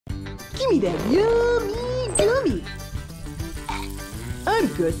Gimme that yummy gummy. I'm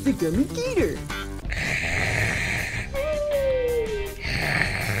Gus the Gummy Gator.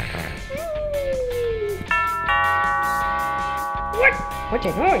 What's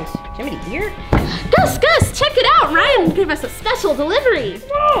that noise? Somebody here? Gus, check it out! Ryan gave us a special delivery.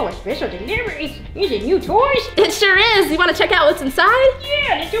 Whoa, a special delivery? Is it new toys? It sure is. You want to check out what's inside?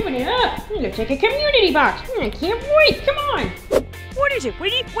 Yeah, let's open it up. It looks like a community box. I can't wait. Come on. What is it,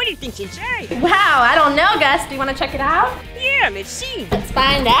 Woody? What do you think's inside? Wow, I don't know, Gus. Do you want to check it out? Yeah, let's see. Let's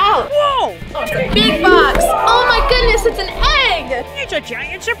find out. Whoa! Oh, it's a big box. Oh my goodness, it's an egg. It's a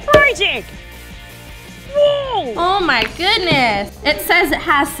giant surprise egg. Whoa! Oh my goodness. It says it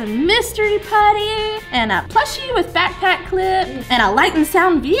has some mystery putty and a plushie with backpack clip and a light and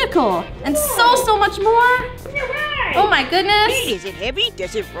sound vehicle and so much more. You're right. Oh my goodness. Hey, is it heavy?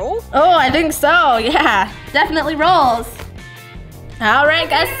 Does it roll? Oh, I think so. Yeah, definitely rolls. All right,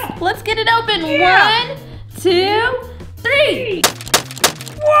 Gus, let's get it open. Yeah. 1, 2, 3.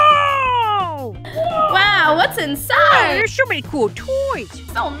 Whoa! Wow, what's Oh, inside? there's so many cool toys.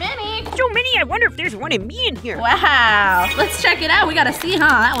 So many. So many, I wonder if there's one of me in here. Wow, let's check it out. We gotta see, huh?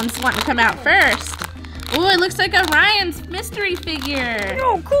 That one's wanting to come out first. Oh, it looks like a Ryan's mystery figure.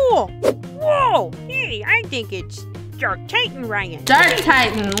 Oh, cool. Whoa! Hey, I think it's Dark Titan Ryan. Dark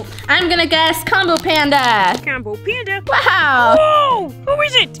Titan. I'm gonna guess Combo Panda. Combo Panda. Wow. Whoa! Who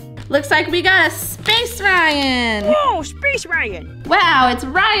is it? Looks like we got a Space Ryan. Whoa, Space Ryan. Wow, it's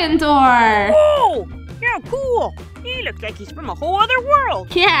Ryan Door. Whoa! How cool. He looks like he's from a whole other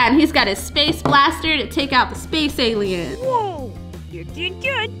world. Yeah, and he's got his space blaster to take out the space alien. Whoa! You did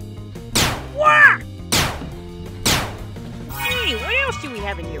good. Wow! Hey, what else do we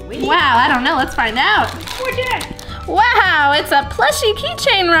have in here, Winnie? Wow, I don't know. Let's find out. What's that? Wow, it's a plushie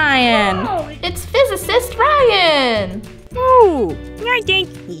keychain Ryan. Whoa. It's physicist Ryan. Ooh, I think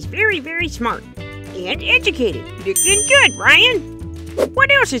he's very, very smart and educated. Looking good, Ryan.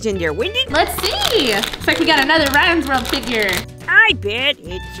 What else is in there, Wendy? Let's see. Looks like we got another Ryan's World figure. I bet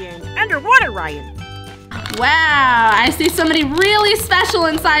it's an underwater Ryan. Wow, I see somebody really special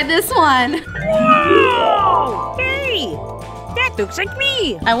inside this one. Whoa! Hey, that looks like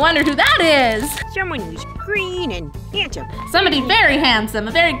me. I wonder who that is. Someone who's green and handsome. Somebody very handsome,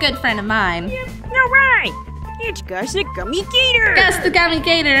 a very good friend of mine. Yep, all right. It's Gus the Gummy Gator. Gus the Gummy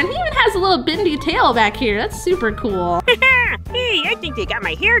Gator, and he even has a little bendy tail back here. That's super cool. Hey, I think they got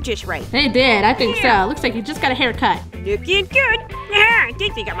my hair just right. They did, I think Yeah. so. Looks like you just got a haircut. Looking good. I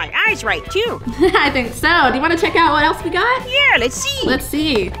think they got my eyes right, too. I think so. Do you want to check out what else we got? Yeah, let's see. Let's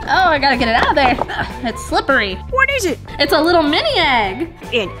see. Oh, I gotta get it out of there. Ugh, it's slippery. What is it? It's a little mini egg.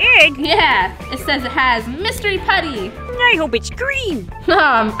 An egg? Yeah, it says it has mystery putty. I hope it's green.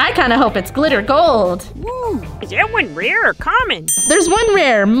 I kind of hope it's glitter gold. Ooh, is that one rare or common? There's one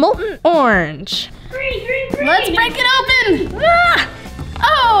rare, molten orange. Green, green, green. Let's break it open. Ah!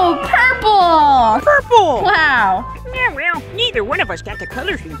 Oh, purple. Purple. Wow, Yeah, well, neither one of us got the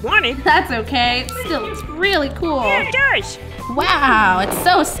colors we wanted. that's okay. Still, it's really cool. Yeah, it does. Wow, it's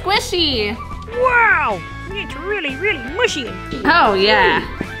so squishy. Wow, it's really, really mushy. Oh, yeah.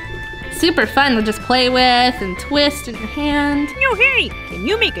 Super fun to just play with and twist in your hand. No, hey, can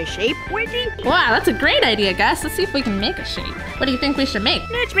you make a shape, Wendy? Wow, that's a great idea, Gus. Let's see if we can make a shape. What do you think we should make?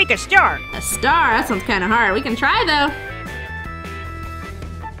 Let's make a star. A star? That sounds kind of hard. We can try, though.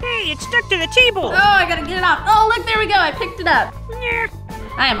 Hey, it's stuck to the table. Oh, I gotta get it off. Oh, look, there we go. I picked it up. Yeah,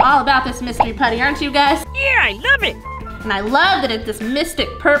 I am all about this mystery putty, aren't you guys? yeah, I love it. And I love that it's this mystic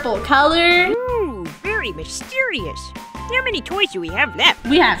purple color. Ooh, very mysterious. How many toys do we have left?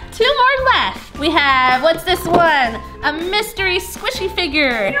 We have 2 more left. We have, what's this one? A mystery squishy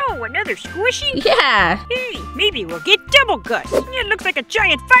figure. No, another squishy? Yeah. Hey, maybe we'll get double Gus. It looks like a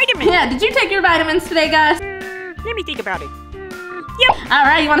giant vitamin. Yeah, did you take your vitamins today, Gus? Let me think about it. Yep. All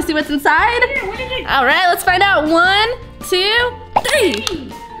right, you want to see what's inside? Yeah, what is it? All right, let's find out. 1, 2,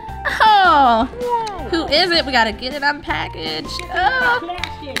 3. Oh, Whoa. who is it? We gotta get it unpackaged. Oh,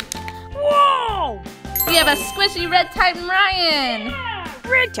 Plastic. Whoa! we have a squishy Red Titan Ryan. Yeah,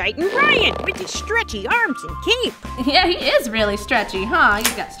 Red Titan Ryan with his stretchy arms and cape. Yeah, he is really stretchy, huh?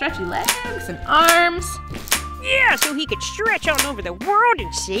 He's got stretchy legs and arms. Yeah, so he could stretch all over the world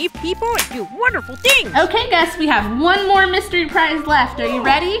and save people and do wonderful things. Okay, Gus, we have 1 more mystery prize left. Are you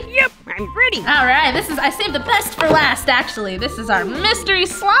ready? Yep, I'm ready. All right, I saved the best for last, actually. This is our mystery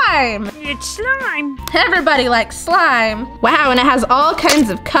slime. It's slime. Everybody likes slime. Wow, and it has all kinds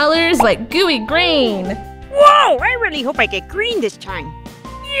of colors like gooey green. Whoa, I really hope I get green this time.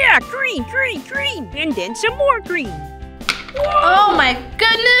 Yeah, green, green, green. And then some more green. Whoa. Oh my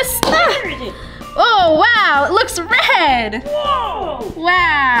goodness. Where is it? Oh, wow, it looks red. Whoa!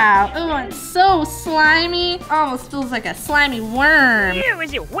 Wow. Oh, it's so slimy. Almost feels like a slimy worm. Ew,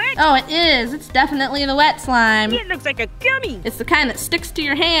 is it wet? Oh, it is. It's definitely the wet slime. It looks like a gummy. It's the kind that sticks to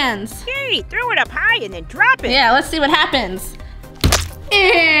your hands. Hey, throw it up high and then drop it. Yeah, let's see what happens.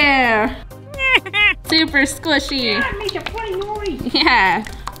 Ew. Super squishy. Yeah, it makes a funny noise. Yeah.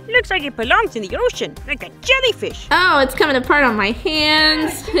 Looks like it belongs in the ocean, like a jellyfish. Oh, it's coming apart on my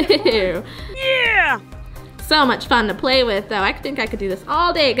hands. Ew. Yeah. So much fun to play with, though. I think I could do this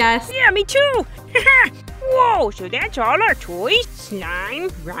all day, Gus. Yeah, me too. Whoa, so that's all our toys, slime,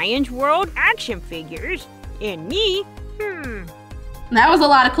 Ryan's World action figures, and me. That was a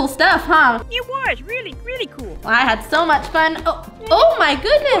lot of cool stuff, huh? It was really, really cool. Well, I had so much fun. Oh my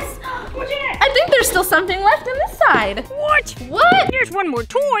goodness. What's that? I think there's still something left on this side. What? What? There's one more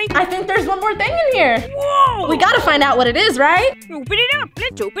toy. I think there's one more thing in here. Whoa! We gotta find out what it is, right? Open it up.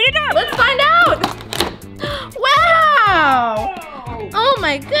 Let's open it up. Let's find out. Wow. Oh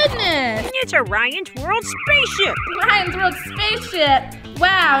my goodness. It's a Ryan's World spaceship. Ryan's World spaceship.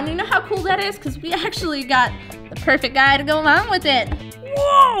 Wow, and you know how cool that is? Because we actually got the perfect guy to go along with it.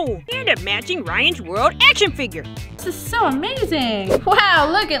 Whoa! And a matching Ryan's World action figure. This is so amazing. Wow,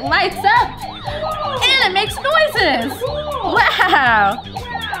 look, it lights up. And it makes noises. Wow.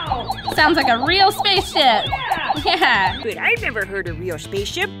 Sounds like a real spaceship. Yeah. But I've never heard a real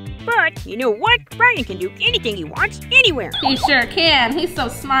spaceship. But you know what? Ryan can do anything he wants, anywhere. He sure can. He's so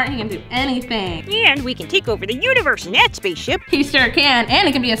smart, he can do anything. And we can take over the universe in that spaceship. He sure can, and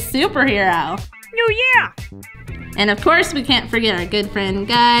he can be a superhero. Oh yeah. And of course, we can't forget our good friend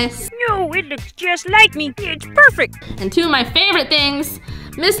Gus. No, it looks just like me. It's perfect. And two of my favorite things,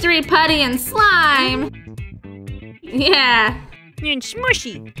 Mystery Putty and Slime. Yeah. And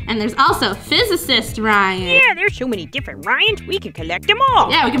smushy. And there's also Physicist Ryan. Yeah, there's so many different Ryans, we can collect them all.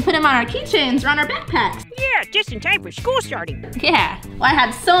 Yeah, we can put them on our keychains or on our backpacks. Yeah, just in time for school starting. Yeah. Well, I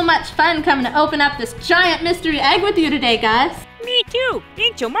had so much fun coming to open up this giant mystery egg with you today, Gus. Me too.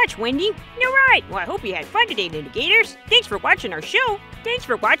 Thanks so much, Wendy. All right. Well, I hope you had fun today, little Gators. Thanks for watching our show. Thanks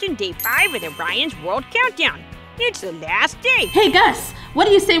for watching day 5 of the Ryan's World Countdown. It's the last day. Hey, Gus, what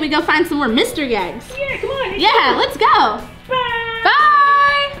do you say we go find some more mystery eggs? Yeah, come on. Let's go. Bye.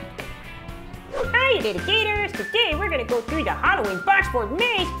 Bye. Hi, little Gators. Today we're going to go through the Halloween boxboard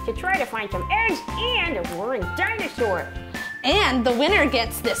maze to try to find some eggs and a roaring dinosaur. And the winner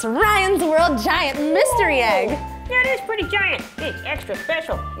gets this Ryan's World giant mystery egg. That is pretty giant. It's extra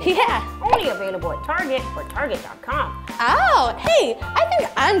special. Yeah. Only available at Target or Target.com. Oh, hey, I think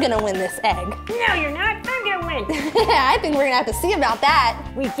I'm gonna win this egg. No, you're not. I'm gonna win. I think we're gonna have to see about that.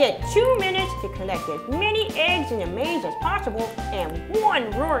 We get 2 minutes to collect as many eggs in the maze as possible and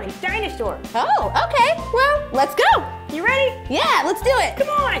 1 roaring dinosaur. Oh, okay. Well, let's go. You ready? Yeah, let's do it. Come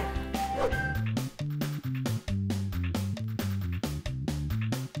on.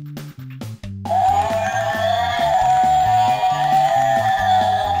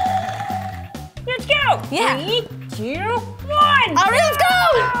 Let's go. Yeah. 3, 2, 1. All right, let's go.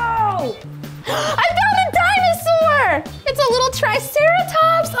 Oh. I found a dinosaur. It's a little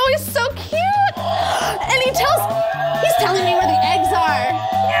triceratops. Oh, he's so cute. And he's telling me where the eggs are.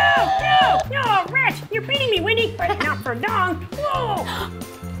 No, Rex, you're beating me, Wendy, but not for long. Whoa.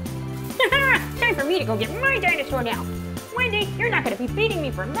 Time for me to go get my dinosaur now. Wendy, you're not gonna be beating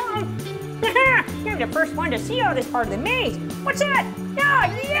me for long. You're the first one to see all this part of the maze. What's that? Oh,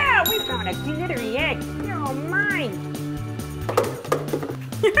 yeah, we found a glittery egg. Oh, mine.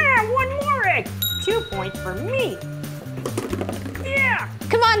 1 more egg. 2 points for me. Yeah.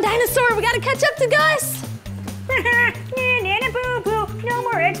 Come on, dinosaur, we gotta catch up to Gus. Nana boo-boo, no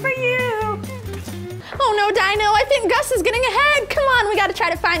more eggs for you. Oh no, Dino, I think Gus is getting ahead. Come on, we gotta try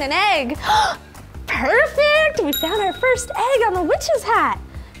to find an egg. Perfect, we found our first egg on the witch's hat.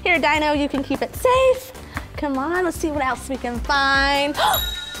 Here, Dino, you can keep it safe. Come on, let's see what else we can find.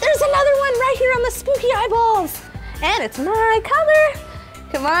 There's another one right here on the spooky eyeballs. And it's my color.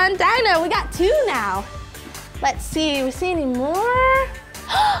 Come on, Dino, we got 2 now. Let's see, we see any more?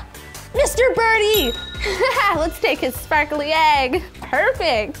 Mr. Birdie! Let's take his sparkly egg.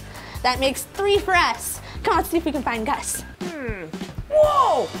 Perfect. That makes 3 for us. Come on, let's see if we can find Gus.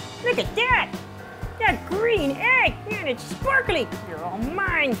 Whoa! Look at that! That green egg! And it's sparkly! You're all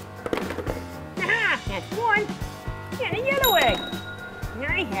mine! That's 1. And a yellow egg! And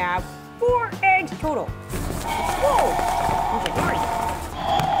I have 4 eggs total. Whoa! Who's it yours?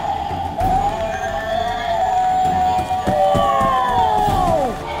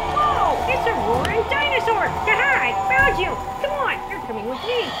 Whoa! It's a roaring dinosaur! I found you! Come on, you're coming with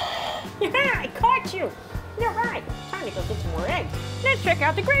me! I caught you! All right, time to go get some more eggs. let's check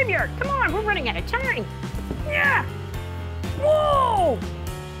out the graveyard. Come on, we're running out of time. Yeah. Whoa!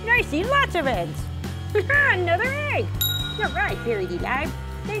 I see lots of eggs. Another egg. All right, buried alive.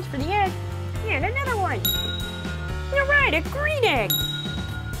 Thanks for the egg. And another one. All right, a green egg.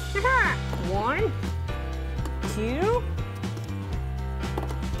 1, 2,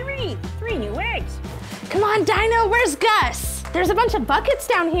 3. 3 new eggs. Come on, Dino, where's Gus? There's a bunch of buckets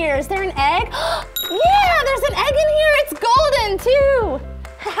down here. Is there an egg? Yeah, there's an egg in here. It's golden, too.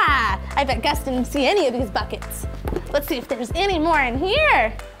 Haha, I bet Gus didn't see any of these buckets. Let's see if there's any more in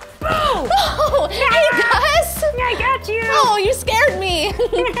here. Oh, hey, Gus. I got you. Oh, you scared me.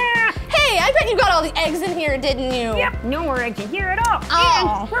 Hey, I bet you got all the eggs in here, didn't you? Yep, no more eggs in here at all.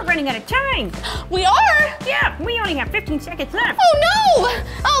 Oh. And we're running out of time. We are? Yeah, we only have 15 seconds left. Oh, no.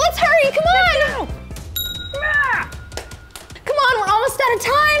 Oh, let's hurry. Come on. Ah. Come on, we're almost out of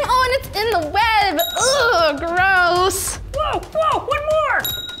time. Oh, and it's in the web. Ugh, gross. Whoa, whoa, one more.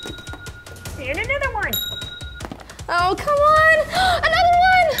 And another one. Oh, come on. Another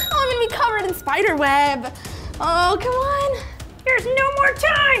one. Oh, I'm gonna be covered in spider web. Oh, come on. There's no more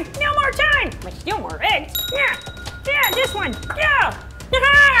time. No more time. But still more eggs. Yeah, yeah, this one. Yeah.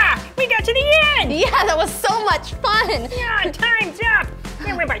 We got to the end. Yeah, that was so much fun. Yeah, time's up.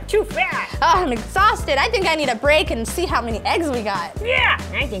 That went by too fast. Oh, I'm exhausted. I think I need a break and see how many eggs we got. Yeah,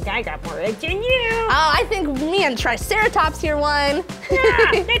 I think I got more eggs than you. Oh, I think me and Triceratops here won.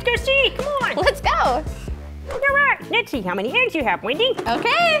 Yeah, let's go see. Come on. Let's go. All right, let's see how many eggs you have, Wendy.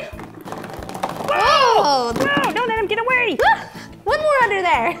 Okay. Whoa! Whoa, don't let him get away. One more under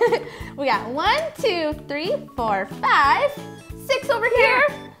there. We got 1, 2, 3, 4, 5, 6 over here.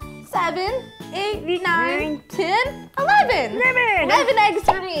 7, 8, 9, 10, 11. 11 eggs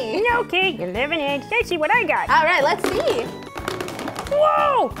for me. Okay, 11 eggs. Let's see what I got. All right, let's see.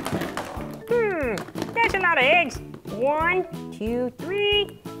 Whoa! That's a lot of eggs. 1, 2,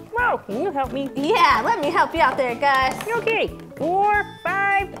 3. Whoa, can you help me? Yeah, let me help you out there, Gus. Okay, 4,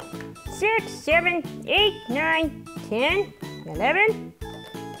 5, 6, 7, 8, 9, 10, 11,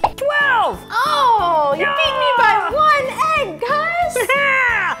 12. Oh, you beat me by 1 egg, Gus.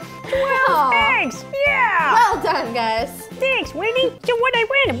 12 eggs, yeah. Well done, Gus. Thanks, Wendy. So what'd I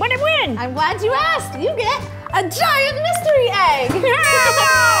win? What'd I win? I'm glad you asked. You get a giant mystery egg.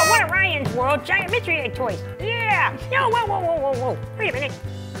 Oh, what a Ryan's World giant mystery egg toys. Yeah. No, whoa. Wait a minute.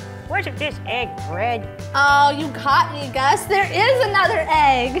 Wasn't this egg red? Oh, you caught me, Gus. There is another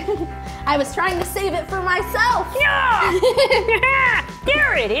egg. I was trying to save it for myself. Yeah.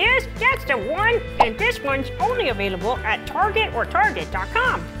 There it is. That's the one. And this one's only available at Target or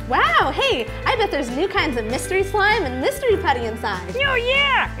Target.com. Wow, hey, I bet there's new kinds of mystery slime and mystery putty inside. Oh,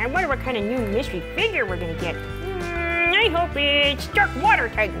 yeah. I wonder what kind of new mystery figure we're going to get. I hope it's Dark Water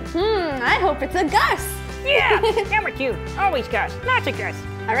Titan. I hope it's a Gus. Yeah, number 2. Always Gus. Lots of Gus.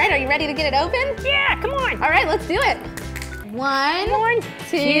 All right, are you ready to get it open? Yeah, come on. All right, let's do it. 1,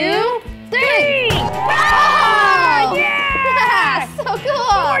 2, 3. Oh, yeah! So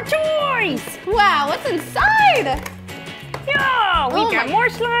cool. More toys. Wow, what's inside? Oh, we got more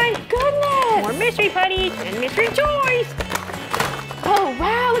slime. Goodness. More mystery putties and mystery toys. Oh,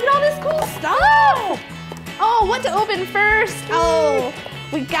 wow, look at all this cool stuff. Oh, what to open first? Oh,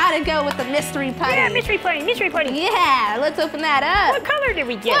 we gotta go with the mystery putty. Yeah, mystery putty. Yeah, let's open that up. What color did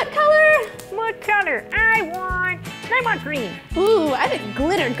we get? What color? What color? I want green. Ooh, I think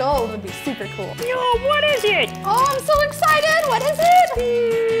glitter gold would be super cool. No, what is it? Oh, I'm so excited. What is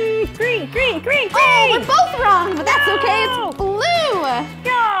it? Green. Oh, we're both wrong, but that's okay. It's blue.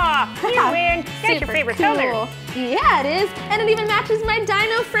 Yeah, you win. That's your favorite color. Yeah, it is. And it even matches my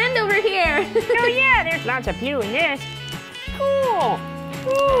dino friend over here. Oh, yeah, there's lots of blue in this. Cool.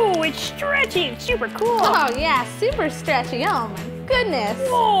 Ooh, it's stretchy. It's super cool. Oh, yeah, super stretchy. Oh, my goodness.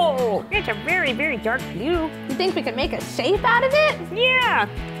 Whoa, it's a very, very dark blue. You think we could make a shape out of it? Yeah,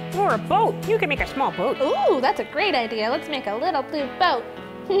 or a boat. You can make a small boat. Ooh, that's a great idea. Let's make a little blue boat.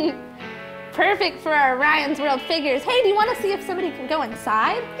 Perfect for our Ryan's World figures. Hey, do you want to see if somebody can go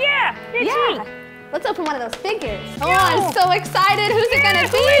inside? Yeah, let's see. Let's open one of those figures. Oh, I'm so excited. Who's it gonna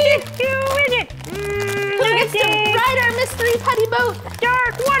be? Who is it? Who gets to ride our mystery putty boat?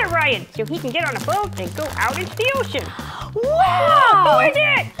 Dark Water Ryan, so he can get on a boat and go out into the ocean. Wow! Who is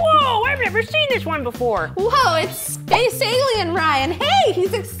it? Whoa, I've never seen this one before. Whoa, it's Space Alien Ryan. Hey,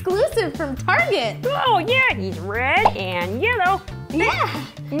 he's exclusive from Target. Oh, yeah, he's red and yellow. Yeah.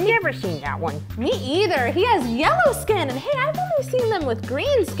 Never seen that one. Me either. He has yellow skin, and hey, I've only seen them with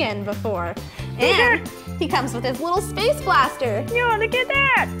green skin before. And he comes with his little space blaster. Yo, look at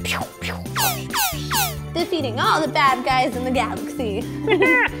that. This defeating all the bad guys in the galaxy.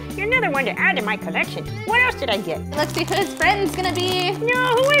 You're another one to add to my collection. What else did I get? Let's see who his friend's gonna be.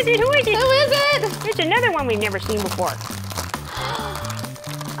 No, who is it? Who is it? Who is it? It's another one we've never seen before.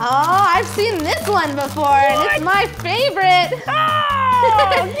 Oh, I've seen this one before, and it's my favorite.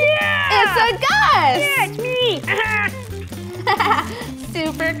 Oh, yeah! It's a Gus! Yeah, it's me!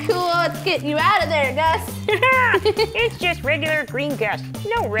 Super cool. Let's get you out of there, Gus. It's just regular green Gus.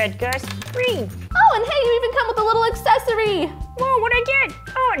 No red Gus. Green. Oh, and hey, you even come with a little accessory. Whoa, what'd I get?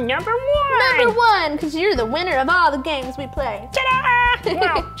 Oh, number 1! Number 1, because you're the winner of all the games we play. Ta-da!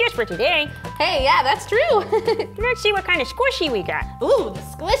 Well, just for today. Hey, yeah, that's true. Let's see what kind of squishy we got. Ooh, the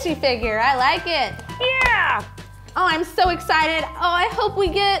squishy figure. I like it. Yeah! Oh, I'm so excited. Oh, I hope we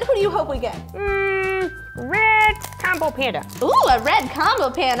get, who do you hope we get? Red combo panda. Ooh, a red combo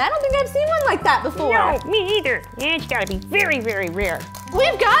panda. I don't think I've seen one like that before. No, me either. And it's gotta be very, very rare.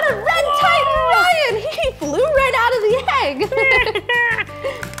 We've got a red Titan Ryan. He flew right out of the egg.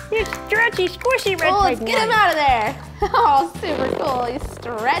 It's stretchy, squishy red Oh, let's Titan get him Ryan. out of there. Oh, super cool. He's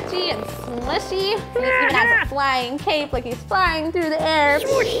stretchy and smushy. And he even has a flying cape like he's flying through the air.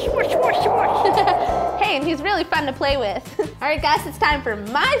 Swoosh, swoosh, swoosh, swoosh. Hey, and he's really fun to play with. All right, Gus, it's time for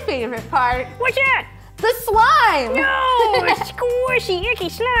my favorite part. What's that? The slime. No, it's squishy, icky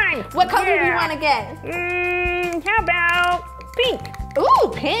slime. What color do you Yeah. want to get? How about pink? Ooh,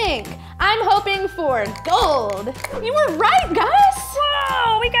 pink. I'm hoping for gold. You were right, Gus.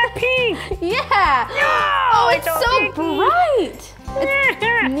 Whoa, we got pink. Yeah. No, Oh, it's so so icky. bright.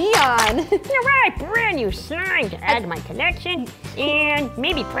 Neon. You're right, brand new slime to add to my collection and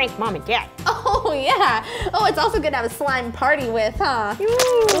maybe prank mom and dad. Oh, yeah. Oh, it's also good to have a slime party with, huh?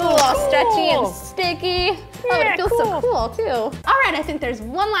 Ooh, all stretchy cool. and sticky. Oh, Yeah, it feels cool. so cool, too. All right, I think there's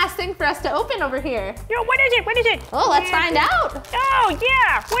one last thing for us to open over here. Yo, what is it? What is it? Oh, let's find out. Oh,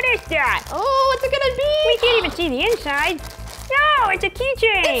 yeah, what is that? Oh, what's it gonna be? We can't even see the inside. No, it's a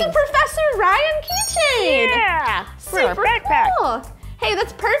keychain. It's a Professor Ryan keychain. Yeah, for our Super backpack. cool. Hey,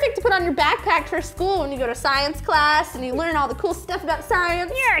 that's perfect to put on your backpack for school when you go to science class and you learn all the cool stuff about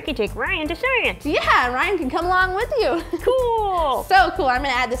science. Yeah, I can take Ryan to science. Yeah, Ryan can come along with you. Cool. So cool. I'm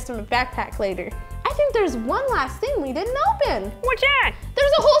gonna add this to my backpack later. I think there's one last thing we didn't open. What's that?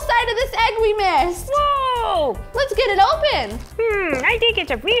 There's a whole side of this egg we missed. Whoa. Let's get it open. I think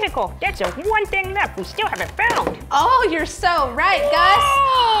it's a vehicle. That's the one thing left we still haven't found. Oh, you're so right,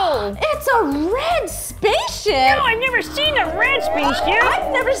 Whoa. Gus. It's a red spaceship. No, I've never seen a red spaceship.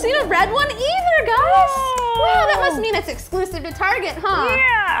 I've never seen a red one either, Gus. Whoa. Wow, that must mean it's exclusive to Target, huh?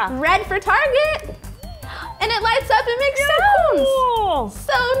 Yeah. Red for Target. And it lights up and makes sounds. Cool.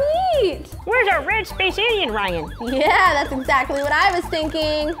 So neat. Where's our red space alien, Ryan? Yeah, that's exactly what I was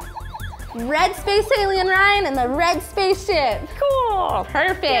thinking. Red space alien Ryan and the red spaceship. Cool.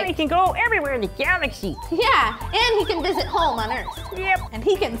 Perfect. Now he can go everywhere in the galaxy. Yeah, and he can visit home on Earth. Yep. And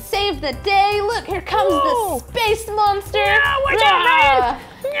he can save the day. Look, here comes Whoa. the space monster. Yeah, watch out, Ryan.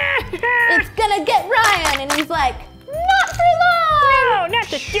 It's gonna get Ryan, and he's like, not for long. No, not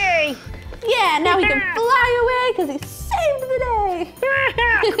today. Yeah, now he can fly away because he saved the day.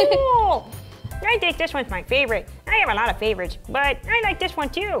 Cool. I think this one's my favorite. I have a lot of favorites, but I like this one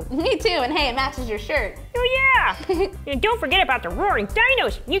too. Me too, and hey, it matches your shirt. Oh yeah! And don't forget about the roaring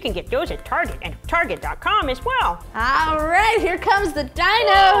dinos. You can get those at Target and Target.com as well. All right, here comes the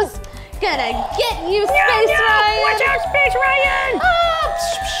dinos. Gonna get you, Space Ryan. Watch out, Space Ryan! Oh,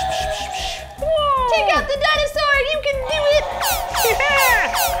 Whoa! take out the dinosaur, you can do it.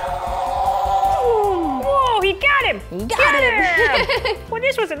 Whoa, he got him! Got him. Well,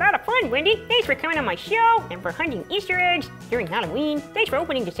 this was a lot of fun, Wendy. Thanks for coming on my show and for hunting Easter eggs during Halloween. Thanks for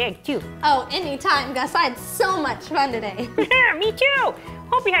opening this egg, too. Oh, anytime, Gus. I had so much fun today. Me too!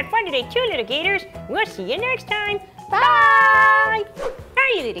 Hope you had fun today, too, little gators. We'll see you next time. Bye.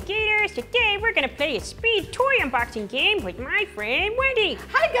 Hi, you little gators. Today, we're going to play a speed toy unboxing game with my friend, Wendy.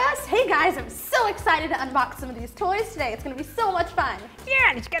 Hi, Gus. Hey, guys. I'm so excited to unbox some of these toys today. It's going to be so much fun. Yeah,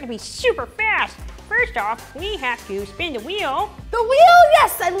 and it's going to be super fast. First off, we have to spin the wheel. The wheel?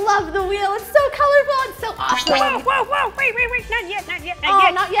 Yes, I love the wheel. It's so colorful. It's so awesome. Whoa, wait, not yet, not yet. Oh,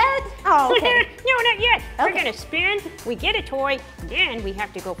 not yet? Oh, okay. No, not yet. Okay. We're gonna spin, we get a toy, then we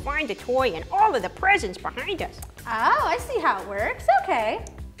have to go find the toy and all of the presents behind us. Oh, I see how it works. Okay.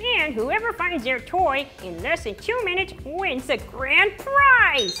 And whoever finds their toy in less than 2 minutes wins the grand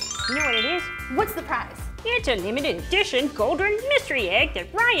prize. You know what it is? What's the prize? It's a limited edition golden mystery egg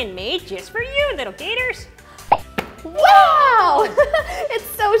that Ryan made just for you, little gators. Wow! It's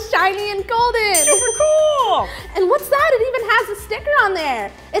so shiny and golden. Super cool! And what's that? It even has a sticker on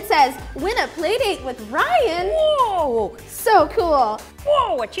there. It says, win a play date with Ryan. Whoa! So cool.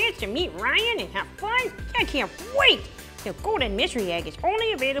 Whoa, a chance to meet Ryan and have fun? I can't wait! The Golden Mystery Egg is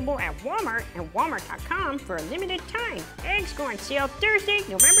only available at Walmart and Walmart.com for a limited time. Eggs go on sale Thursday,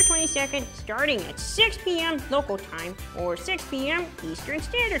 November 22nd, starting at 6 p.m. local time or 6 p.m. Eastern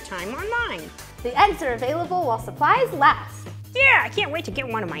Standard Time online. The eggs are available while supplies last. Yeah, I can't wait to get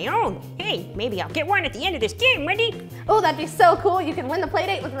one of my own. Hey, maybe I'll get one at the end of this game, Wendy. Oh, that'd be so cool. You can win the play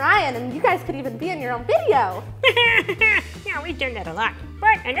date with Ryan and you guys could even be in your own video. Yeah, we've done that a lot.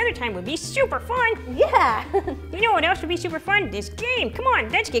 But another time would be super fun. Yeah. You know what else would be super fun? This game. Come on,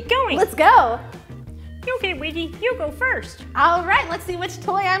 let's get going. Let's go. Okay, Wendy, you go first. All right, let's see which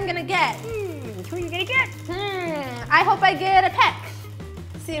toy I'm gonna get. Who are you gonna get? I hope I get a Peck.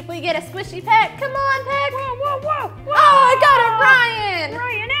 See if we get a squishy Peck. Come on, Peck. Whoa, whoa, whoa, whoa. Oh, I got it, Ryan.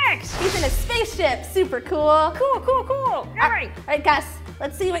 Ryan X. He's in a spaceship. Super cool. Cool, cool, cool. All right. All right, Gus,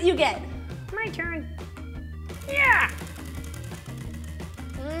 let's see what you get. My turn. Yeah.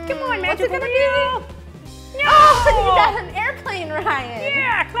 Come on, what's it Magical gonna Wheel. be? No. Oh, you got an airplane, Ryan.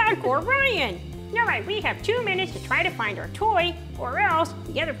 Yeah, Cloud Core Ryan. All right, we have 2 minutes to try to find our toy, or else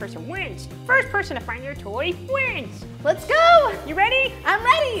the other person wins. First person to find their toy wins. Let's go. You ready? I'm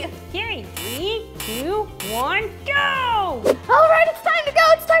ready. Okay, 3, 2, 1, go! All right, it's time to go.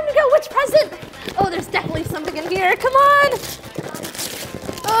 It's time to go. Which present? Oh, there's definitely something in here. Come on.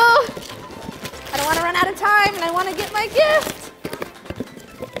 Oh, I don't want to run out of time, and I want to get my gift.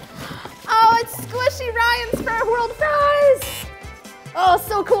 Oh, it's Squishy Ryan's Fair World Prize. Oh,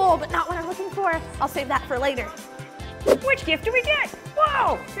 so cool, but not what I'm looking for. I'll save that for later. Which gift do we get?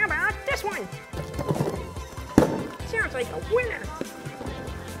 Whoa, how about this one? Sounds like a winner.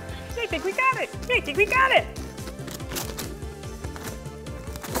 I think we got it. I think we got it.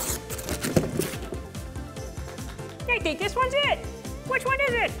 I think this one's it. Which one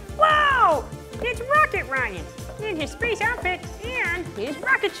is it? Wow, it's Rocket Ryan in his space outfit and his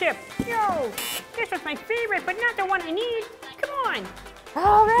rocket ship. Yo, this was my favorite, but not the one I need. Come on.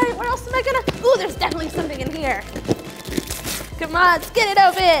 All right, what else am I gonna? Ooh, there's definitely something in here. Come on, let's get it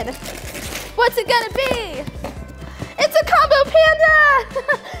open. What's it gonna be? It's a Combo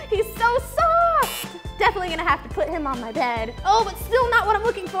Panda. He's so soft. Definitely gonna have to put him on my bed. Oh, but still not what I'm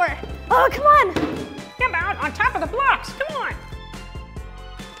looking for. Oh, come on. How about on top of the blocks? Come on.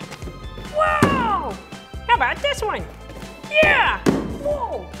 Whoa! How about this one? Yeah!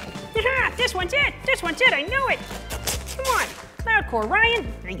 Whoa! Yeah, this one's it! This one's it, I know it! Come on, Cloud Core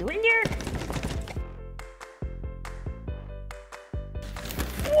Ryan, are you in there?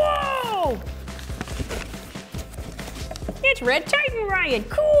 Whoa! It's Red Titan Ryan,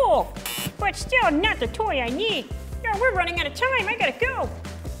 cool! But still not the toy I need. No, we're running out of time, I gotta go.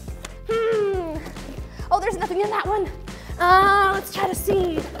 Oh, there's nothing in that one. Let's try to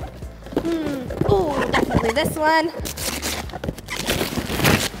see. Ooh, definitely this one.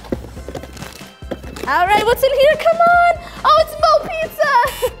 All right, what's in here? Come on. Oh, it's Mo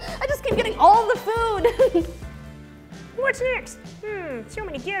Pizza. I just keep getting all the food. What's next? So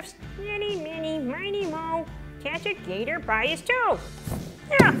many gifts. Mini, mini, miny, mo. Catch a gator by his toe.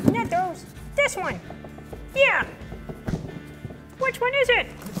 Yeah, not those. This one. Yeah. Which one is it?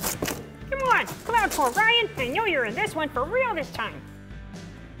 Come on, Cloud Core Ryan. I know you're in this one for real this time.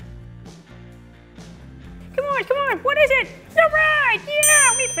 Come on, what is it? All right,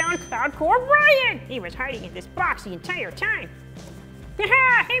 yeah, we found Cloud Core Ryan. He was hiding in this box the entire time.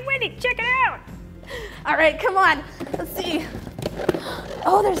 Hey, Wendy, check it out. All right, come on, let's see.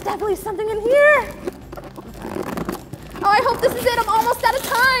 Oh, there's definitely something in here. Oh, I hope this is it. I'm almost out of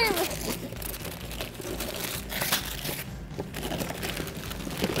time.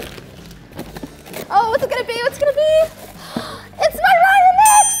 Oh, what's it gonna be? What's it gonna be? It's my Ryan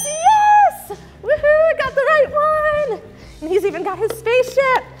X, yes! Woohoo, I got the right one. And he's even got his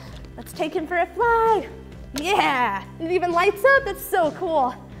spaceship. Let's take him for a fly. Yeah, it even lights up. That's so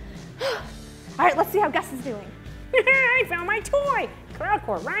cool. All right, let's see how Gus is doing. I found my toy. Cloud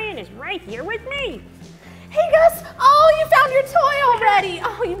Core Ryan is right here with me. Hey, Gus. Oh, you found your toy already.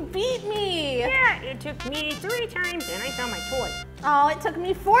 Oh, you beat me. Yeah, it took me 3 times and I found my toy. Oh, it took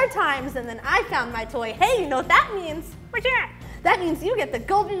me 4 times and then I found my toy. Hey, you know what that means? What's that? That means you get the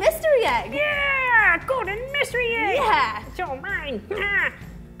golden mystery egg. Yeah, golden mystery egg. Yeah. It's all mine.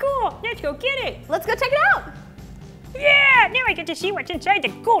 Cool, let's go get it. Let's go check it out. Yeah, now I get to see what's inside the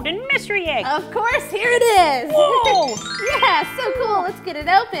golden mystery egg. Of course, here it is. Whoa. Yeah, so cool. Let's get it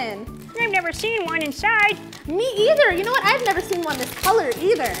open. I've never seen one inside. Me either. You know what? I've never seen one this color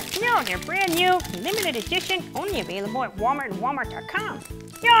either. No, they're brand new, limited edition, only available at Walmart and Walmart.com.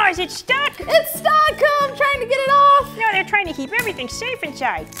 No, is it stuck? It's stuck. I'm trying to get it off. No, they're trying to keep everything safe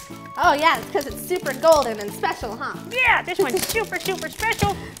inside. Oh yeah, it's because it's super golden and special, huh? Yeah, this one's super, super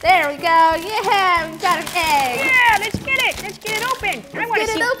special. There we go. Yeah, we've got an egg. Yeah, let's get it. Let's get it open. Let's get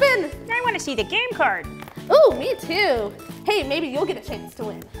it open. I want to see the game card. Ooh, me too. Hey, maybe you'll get a chance to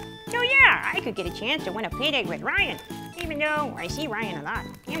win. Oh yeah, I could get a chance to win a playdate with Ryan. Even though I see Ryan a lot,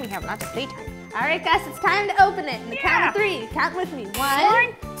 and we have lots of playtime. All right, Gus, it's time to open it. In the count of 3. Count with me.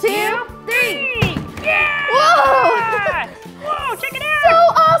 1, 2, 3. Yeah! Whoa! Whoa, check it So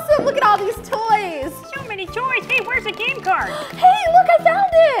out! awesome! Look at all these toys. So many toys. Hey, where's the game card? Hey, look, I found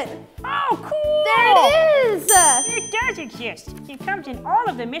it. Oh, cool! There it is. It does exist. It comes in all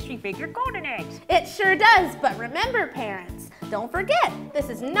of the mystery figure golden eggs. It sure does, but remember, parents, don't forget, this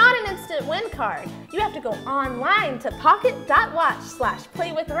is not an instant win card. You have to go online to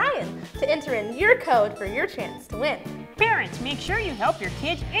pocket.watch/playwithryan to enter in your code for your chance to win. Parents, make sure you help your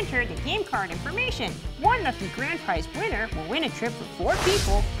kids enter the game card information. One lucky grand prize winner will win a trip for 4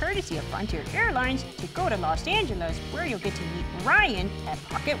 people, courtesy of Frontier Airlines, to go to Los Angeles, where you'll get to meet Ryan at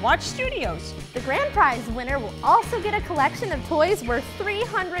Pocket Watch Studios. The grand prize winner will also get a collection of toys worth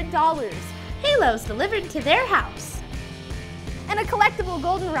 $300, halos delivered to their house, and a collectible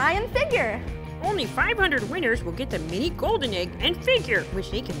golden Ryan figure. Only 500 winners will get the mini golden egg and figure, which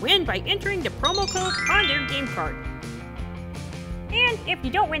they can win by entering the promo code on their game card. And if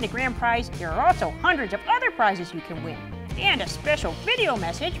you don't win the grand prize, there are also hundreds of other prizes you can win. And a special video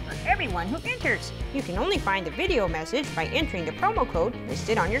message for everyone who enters. You can only find the video message by entering the promo code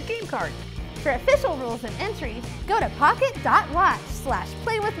listed on your game card. For official rules and entries, go to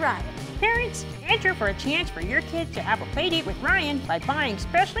pocket.watch/playwithryan. Parents, enter for a chance for your kids to have a playdate with Ryan by buying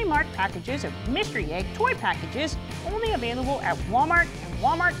specially marked packages of mystery egg toy packages, only available at Walmart and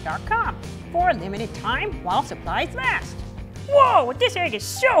Walmart.com for a limited time while supplies last. Whoa, this egg is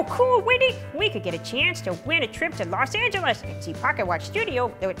so cool, Winnie! We could get a chance to win a trip to Los Angeles and see Pocket Watch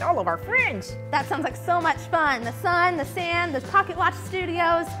Studio with all of our friends. That sounds like so much fun. The sun, the sand, the Pocket Watch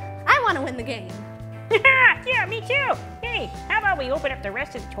Studios. I want to win the game. Yeah, me too! Hey, how about we open up the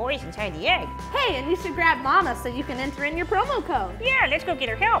rest of the toys inside the egg? Hey, and you should grab Mama so you can enter in your promo code. Yeah, let's go get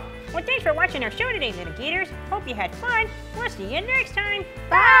her help. Well, thanks for watching our show today, little Gators. Hope you had fun. We'll see you next time.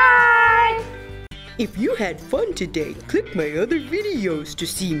 Bye! If you had fun today, click my other videos to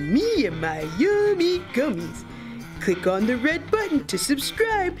see me and my yummy gummies. Click on the red button to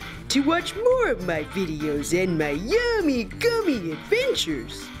subscribe to watch more of my videos and my yummy gummy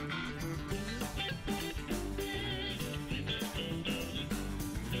adventures.